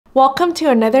Welcome to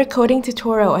another coding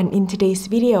tutorial, and in today's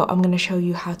video, I'm going to show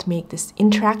you how to make this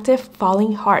interactive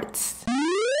falling hearts.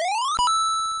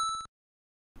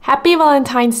 Happy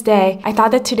Valentine's Day! I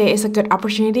thought that today is a good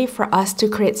opportunity for us to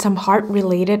create some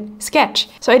heart-related sketch.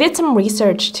 So I did some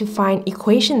research to find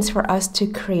equations for us to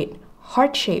create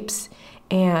heart shapes,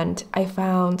 and I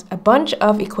found a bunch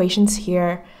of equations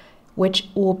here which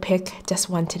we'll pick just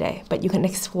one today, but you can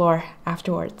explore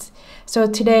afterwards. So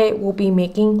today we'll be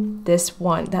making this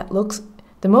one that looks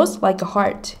the most like a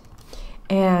heart,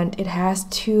 and it has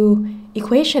two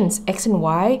equations, x and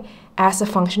y, as a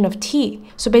function of t.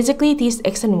 So basically these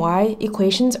x and y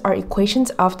equations are equations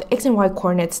of the x and y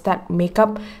coordinates that make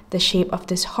up the shape of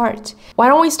this heart. Why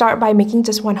don't we start by making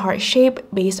just one heart shape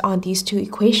based on these two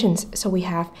equations? So we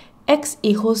have x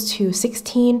equals to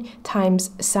 16 times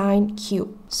sine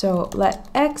cube. So let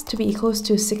x to be equals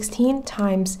to 16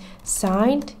 times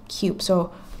sine cube.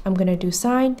 So I'm going to do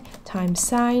sine times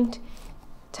sine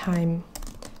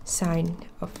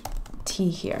of t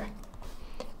here.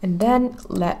 And then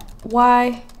let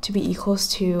y to be equals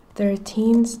to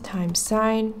 13 times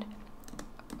sine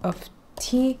of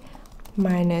t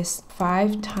minus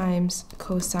 5 times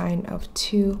cosine of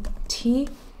 2t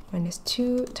minus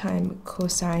 2 times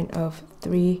cosine of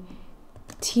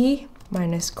 3t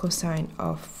minus cosine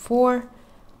of 4t.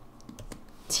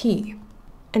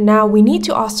 And now we need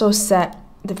to also set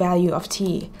the value of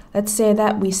t. Let's say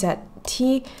that we set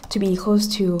t to be equals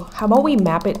to, how about we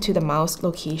map it to the mouse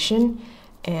location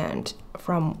and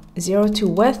from 0 to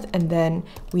width, and then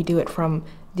we do it from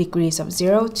degrees of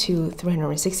 0 to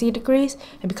 360 degrees.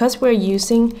 And because we're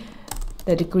using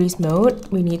the degrees mode,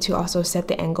 we need to also set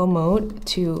the angle mode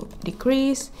to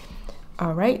degrees.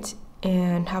 All right,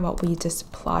 and how about we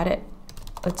just plot it?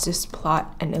 Let's just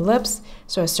plot an ellipse,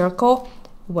 so a circle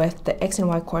with the x and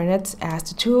y coordinates as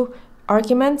the two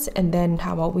arguments, and then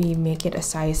how about we make it a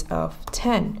size of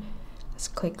 10? Let's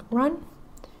click run.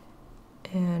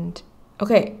 And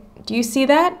okay, do you see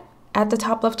that at the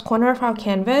top left corner of our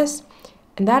canvas?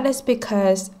 And that is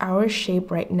because our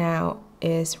shape right now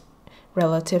is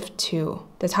relative to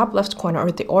the top left corner,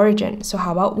 or the origin. So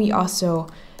how about we also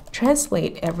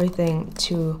translate everything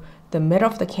to the middle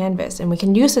of the canvas, and we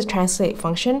can use the translate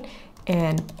function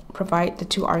and provide the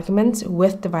two arguments,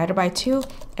 width divided by 2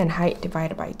 and height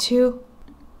divided by 2.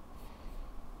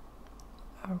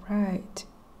 All right.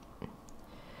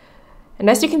 And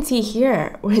as you can see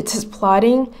here, we're just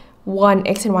plotting one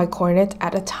x and y coordinate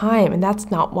at a time, and that's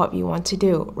not what we want to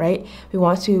do, right? We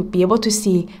want to be able to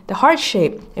see the heart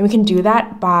shape, and we can do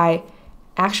that by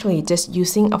actually just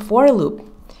using a for loop.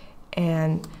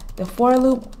 And the for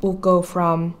loop will go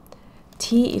from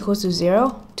t equals to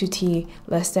 0 to t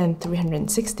less than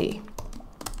 360,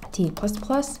 t plus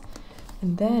plus,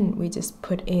 and then we just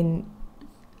put in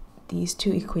these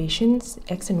two equations,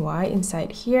 x and y,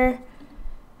 inside here.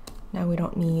 Now we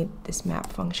don't need this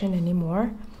map function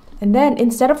anymore. And then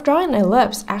instead of drawing an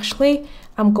ellipse, actually,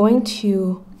 I'm going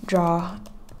to draw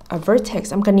a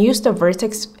vertex. I'm going to use the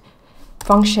vertex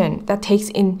function that takes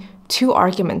in two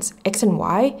arguments, x and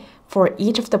y, for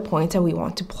each of the points that we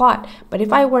want to plot. But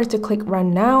if I were to click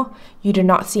run now, you do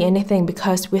not see anything,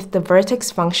 because with the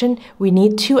vertex function, we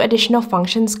need two additional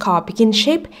functions called begin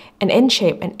shape and end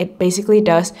shape. And it basically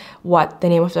does what the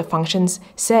name of the functions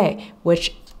say,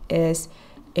 which is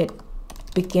it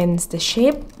begins the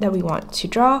shape that we want to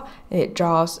draw, and it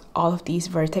draws all of these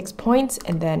vertex points,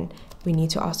 and then we need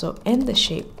to also end the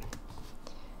shape.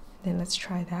 Then let's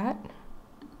try that.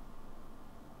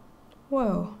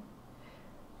 Whoa,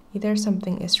 either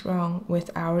something is wrong with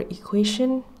our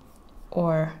equation,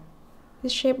 or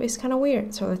this shape is kind of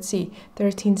weird. So let's see,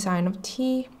 13 sine of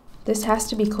t. This has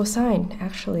to be cosine,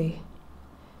 actually.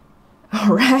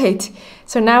 All right,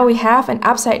 so now we have an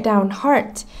upside down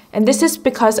heart, and this is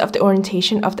because of the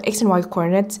orientation of the x and y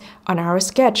coordinates on our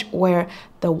sketch, where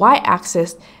the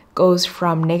y-axis goes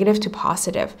from negative to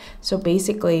positive. So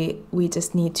basically, we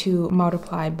just need to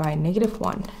multiply by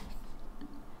 -1.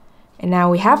 And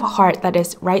now we have a heart that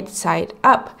is right side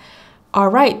up. All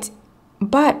right,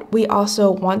 but we also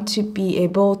want to be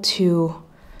able to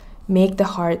make the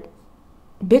heart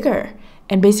bigger.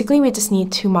 And basically, we just need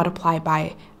to multiply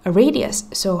by a radius.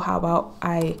 So how about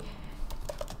I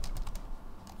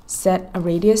set a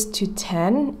radius to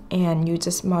 10, and you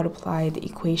just multiply the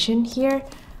equation here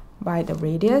by the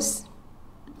radius.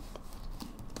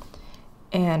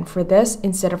 And for this,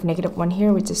 instead of -1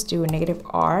 here, we just do a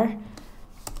 -r.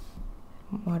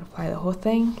 Multiply the whole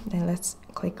thing, then let's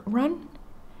click run.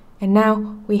 And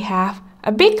now we have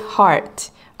a big heart.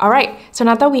 All right, so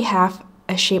now that we have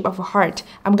a shape of a heart,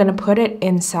 I'm gonna put it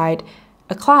inside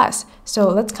a class. So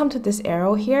let's come to this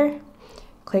arrow here,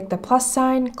 click the plus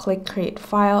sign, click create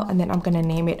file, and then I'm gonna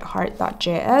name it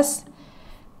heart.js.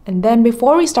 And then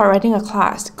before we start writing a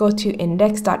class, go to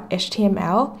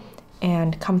index.html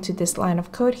and come to this line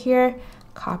of code here,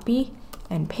 copy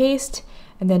and paste,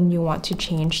 and then you want to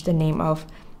change the name of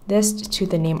this to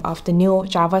the name of the new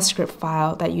JavaScript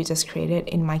file that you just created.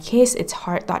 In my case, it's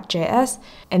heart.js,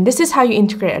 and this is how you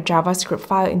integrate a JavaScript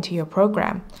file into your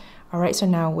program. All right, so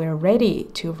now we're ready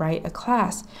to write a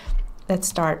class. Let's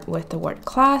start with the word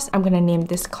class. I'm gonna name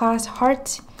this class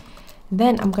heart.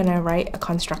 Then I'm gonna write a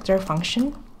constructor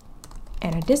function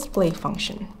and a display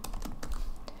function.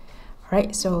 All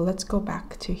right, so let's go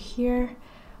back to here.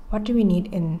 What do we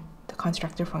need in the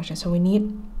constructor function? So we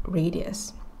need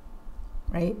radius,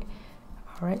 right?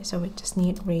 All right, so we just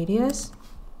need radius.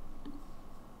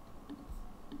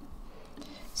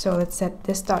 So let's set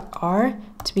this .r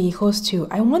to be equals to,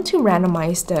 I want to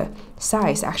randomize the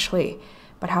size actually,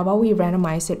 but how about we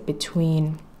randomize it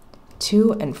between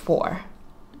 2 and 4?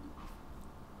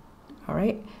 All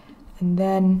right, and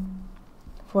then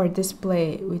for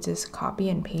display, we just copy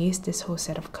and paste this whole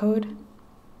set of code.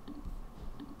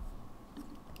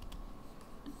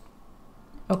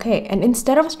 Okay, and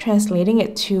instead of translating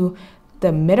it to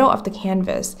the middle of the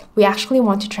canvas, we actually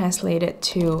want to translate it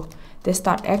to this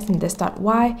 .x and this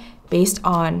 .y based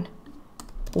on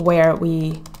where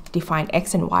we define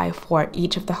x and y for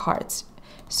each of the hearts.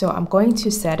 So I'm going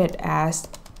to set it as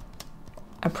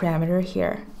a parameter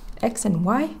here, x and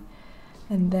y.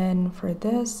 And then for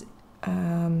this,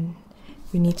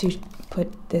 we need to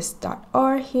put this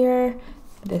 .r here,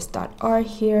 this .r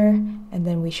here, and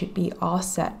then we should be all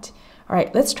set. All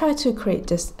right, let's try to create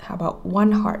just, how about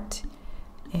one heart?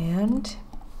 And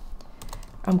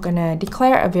I'm gonna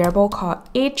declare a variable called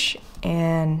h,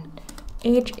 and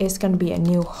h is gonna be a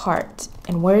new heart.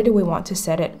 And where do we want to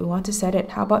set it? We want to set it,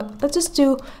 how about, let's just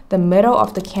do the middle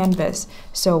of the canvas.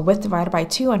 So width divided by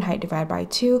 2 and height divided by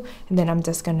 2, and then I'm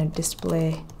just gonna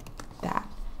display that.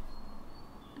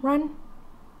 Run.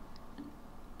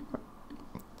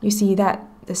 You see that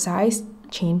the size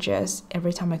changes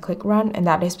every time I click run, and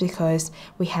that is because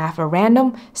we have a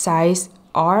random size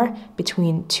r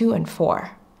between 2 and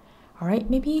 4. All right,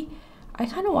 maybe I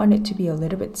kind of want it to be a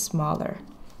little bit smaller.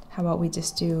 How about we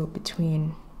just do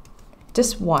between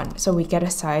just 1, so we get a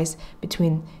size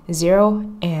between 0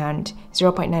 and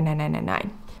 0.99999.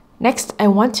 Next, I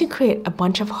want to create a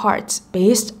bunch of hearts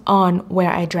based on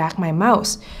where I drag my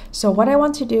mouse. So what I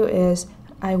want to do is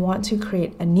I want to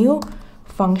create a new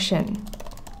function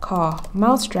called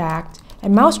mouseDragged.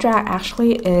 And mouseDrag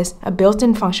actually is a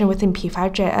built-in function within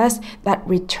p5.js that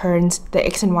returns the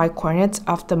x and y coordinates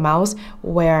of the mouse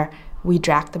where we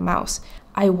drag the mouse.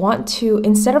 I want to,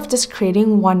 instead of just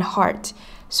creating one heart,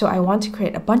 so I want to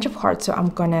create a bunch of hearts, so I'm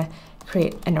gonna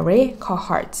create an array called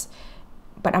hearts.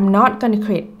 But I'm not going to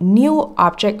create new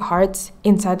object hearts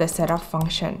inside the setup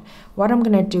function. What I'm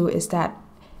going to do is that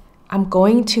I'm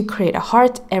going to create a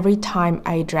heart every time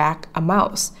I drag a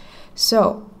mouse.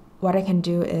 So what I can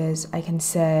do is I can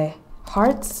say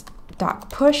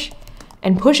hearts.push,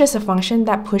 and push is a function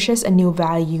that pushes a new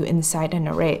value inside an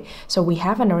array. So we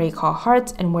have an array called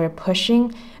hearts, and we're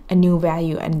pushing a new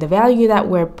value, and the value that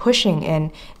we're pushing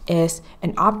in is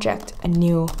an object, a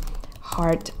new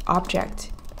heart object.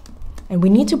 And we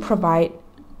need to provide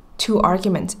 2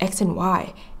 arguments, x and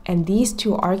y. And these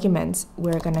 2 arguments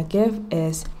we're gonna give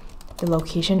is the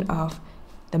location of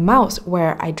the mouse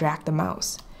where I drag the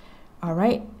mouse. All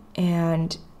right,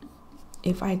 and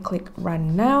if I click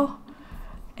run now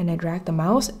and I drag the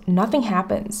mouse, nothing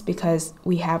happens because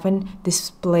we haven't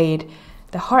displayed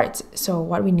the hearts. So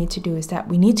what we need to do is that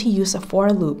we need to use a for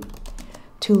loop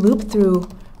to loop through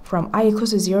from I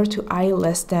equals to 0 to I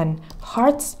less than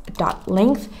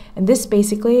hearts.length, and this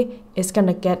basically is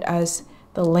gonna get us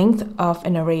the length of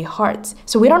an array hearts.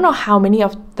 So we don't know how many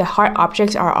of the heart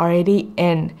objects are already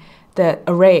in the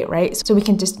array, right? So we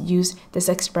can just use this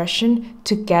expression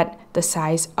to get the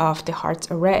size of the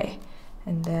hearts array.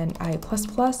 And then I++,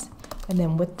 and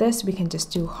then with this we can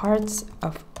just do hearts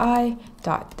of I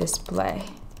dot display.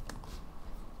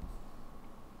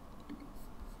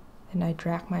 And I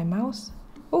drag my mouse.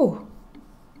 Oh,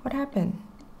 what happened?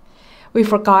 We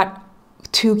forgot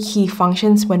 2 key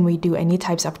functions when we do any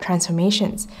types of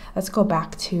transformations. Let's go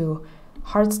back to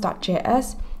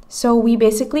hearts.js. So we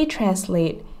basically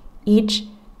translate each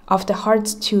of the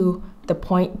hearts to the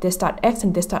point this.x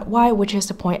and this.y, which is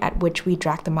the point at which we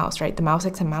drag the mouse, right? The mouse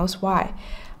x and mouse y.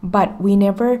 But we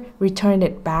never return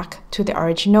it back to the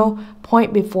original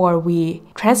point before we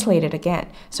translate it again.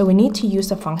 So we need to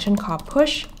use a function called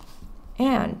push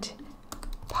and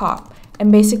pop.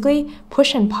 And basically,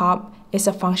 push and pop is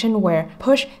a function where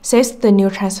push saves the new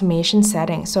transformation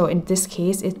setting. So in this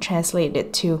case, it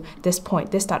translated to this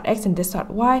point, this.x and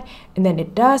this.y, and then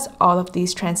it does all of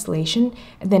these translation,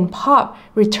 and then pop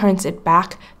returns it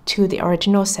back to the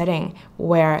original setting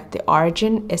where the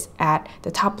origin is at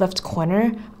the top left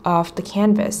corner of the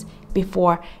canvas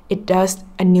before it does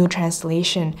a new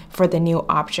translation for the new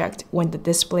object when the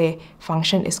display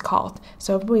function is called.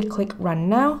 So if we click run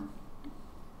now,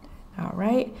 all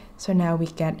right, so now we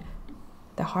get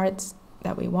the hearts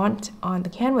that we want on the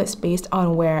canvas based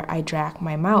on where I drag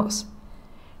my mouse.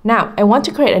 Now I want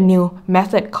to create a new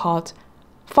method called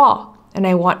fall, and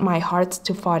I want my hearts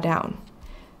to fall down.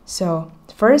 So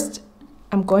first,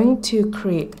 I'm going to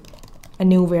create a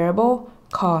new variable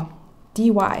called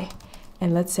dy,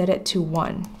 and let's set it to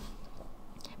 1.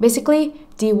 Basically,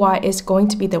 dy is going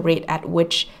to be the rate at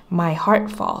which my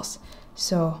heart falls.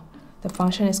 So the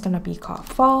function is going to be called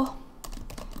fall.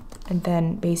 And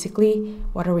then basically,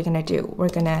 what are we going to do? We're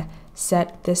going to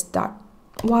set this dot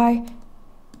y,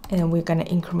 and we're going to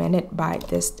increment it by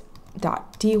this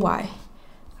dot dy. All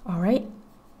right.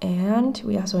 And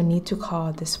we also need to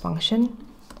call this function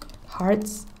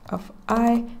hearts of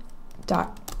I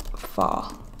dot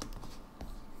fall.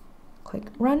 Click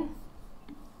run.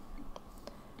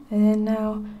 And then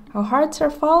now our hearts are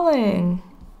falling.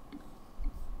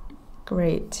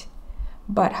 Great.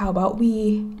 But how about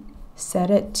we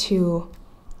set it to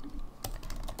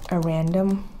a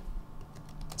random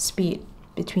speed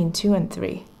between 2 and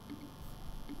 3.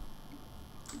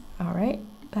 All right,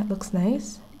 that looks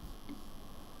nice.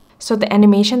 So the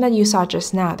animation that you saw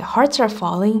just now, the hearts are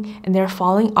falling and they're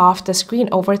falling off the screen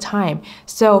over time.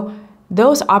 So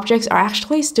those objects are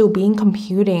actually still being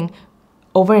computing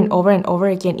over and over and over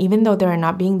again, even though they're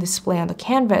not being displayed on the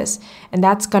canvas. And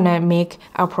that's gonna make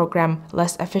our program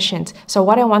less efficient. So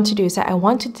what I want to do is that I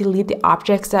want to delete the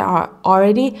objects that are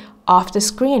already off the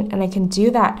screen. And I can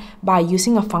do that by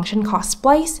using a function called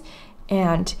splice.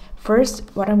 And first,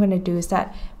 what I'm gonna do is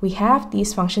that we have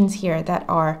these functions here that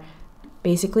are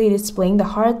basically displaying the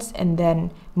hearts and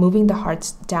then moving the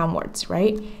hearts downwards,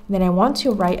 right? And then I want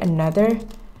to write another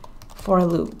for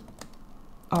loop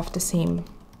of the same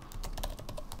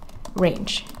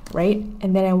range, right?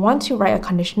 And then I want to write a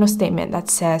conditional statement that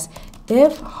says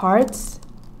if hearts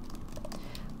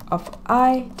of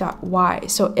I dot y,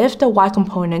 so if the y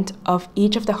component of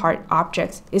each of the heart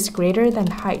objects is greater than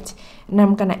height, and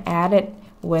I'm gonna add it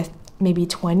with maybe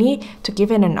 20 to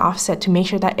give it an offset to make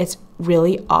sure that it's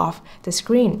really off the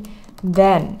screen,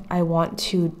 then I want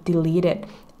to delete it,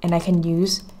 and I can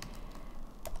use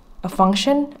a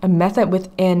function, a method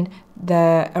within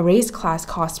the arrays class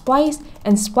called splice,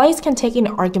 and splice can take in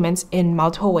arguments in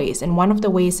multiple ways. And one of the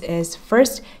ways is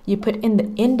first you put in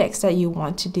the index that you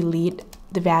want to delete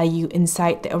the value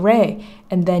inside the array,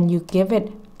 and then you give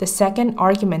it the second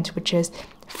argument, which is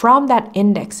from that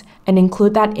index, and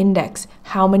include that index.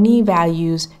 How many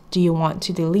values do you want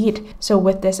to delete? So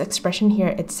with this expression here,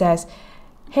 it says,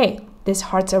 hey, this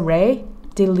hearts array,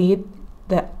 delete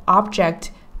the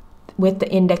object with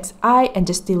the index I and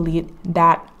just delete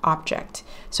that object.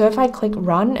 So if I click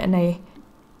run and I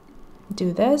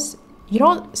do this, you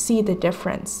don't see the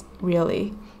difference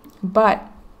really.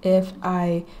 But if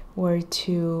I were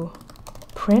to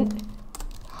print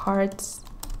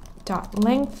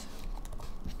hearts.length,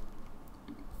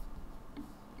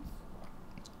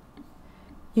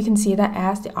 you can see that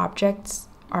as the objects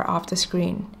are off the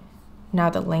screen, now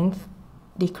the length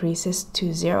decreases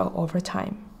to 0 over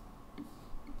time.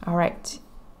 All right,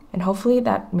 and hopefully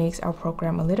that makes our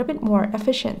program a little bit more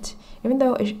efficient, even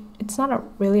though it's not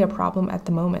really a problem at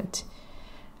the moment.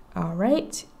 All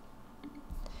right,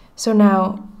 so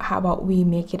now how about we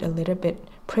make it a little bit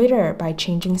prettier by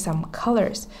changing some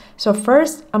colors. So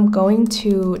first, I'm going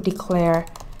to declare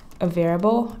a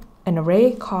variable, an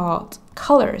array called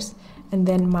colors, and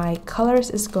then my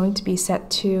colors is going to be set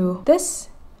to this,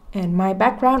 and my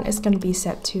background is going to be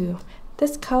set to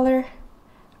this color.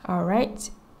 All right.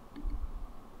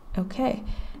 Okay,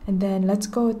 and then let's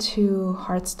go to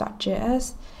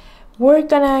hearts.js. We're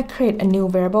gonna create a new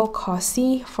variable called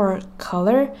C for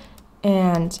color,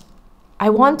 and I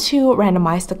want to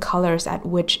randomize the colors at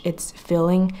which it's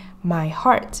filling my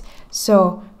heart.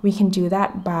 So we can do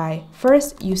that by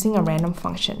first using a random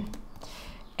function.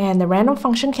 And the random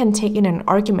function can take in an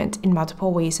argument in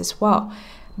multiple ways as well.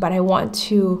 But I want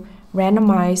to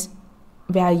randomize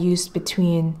values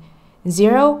between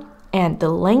 0 and the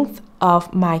length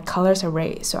of my colors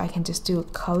array. So I can just do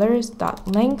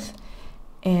colors.length,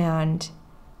 and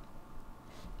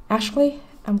actually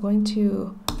I'm going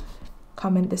to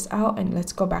comment this out and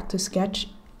let's go back to Sketch,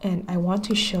 and I want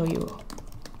to show you.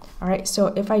 All right,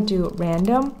 so if I do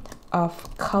random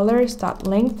of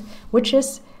colors.length, which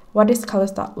is, what is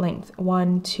colors.length?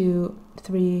 1, 2,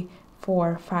 3,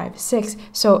 4, 5, 6.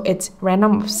 So it's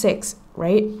random of 6,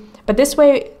 right? But this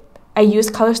way, I use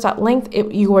colors.length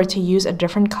if you were to use a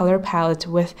different color palette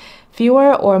with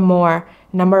fewer or more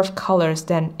number of colors,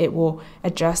 then it will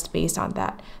adjust based on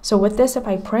that. So with this, if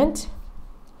I print,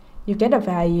 you get a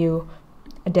value,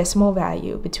 a decimal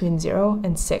value between 0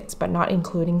 and 6, but not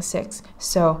including 6.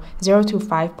 So 0 to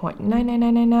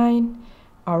 5.99999.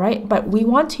 All right, but we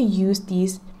want to use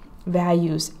these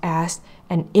values as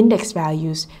an index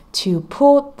values to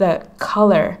pull the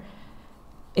color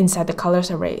inside the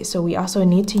colors array. So we also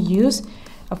need to use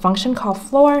a function called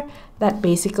floor that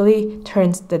basically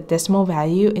turns the decimal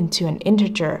value into an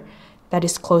integer that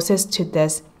is closest to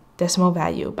this decimal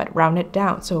value, but round it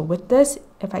down. So with this,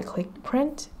 if I click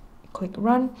print, click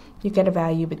run, you get a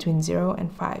value between 0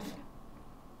 and 5.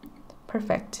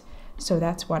 Perfect. So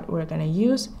that's what we're going to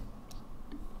use.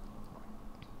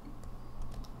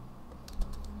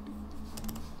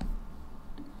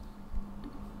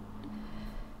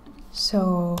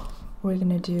 So we're going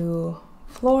to do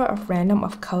floor of random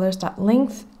of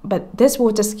colors.length, but this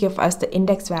will just give us the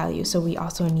index value. So we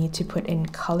also need to put in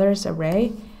colors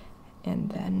array and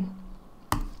then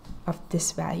of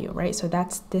this value, right? So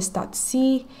that's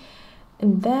this.c.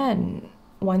 And then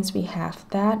once we have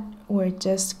that, we're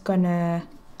just gonna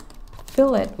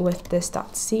fill it with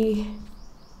this.c.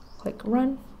 Click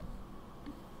run.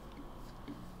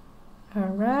 All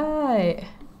right.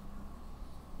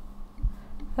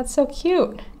 That's so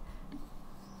cute.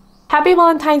 Happy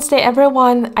Valentine's Day,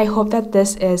 everyone! I hope that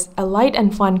this is a light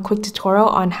and fun quick tutorial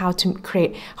on how to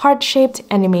create heart-shaped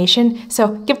animation.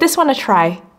 So give this one a try.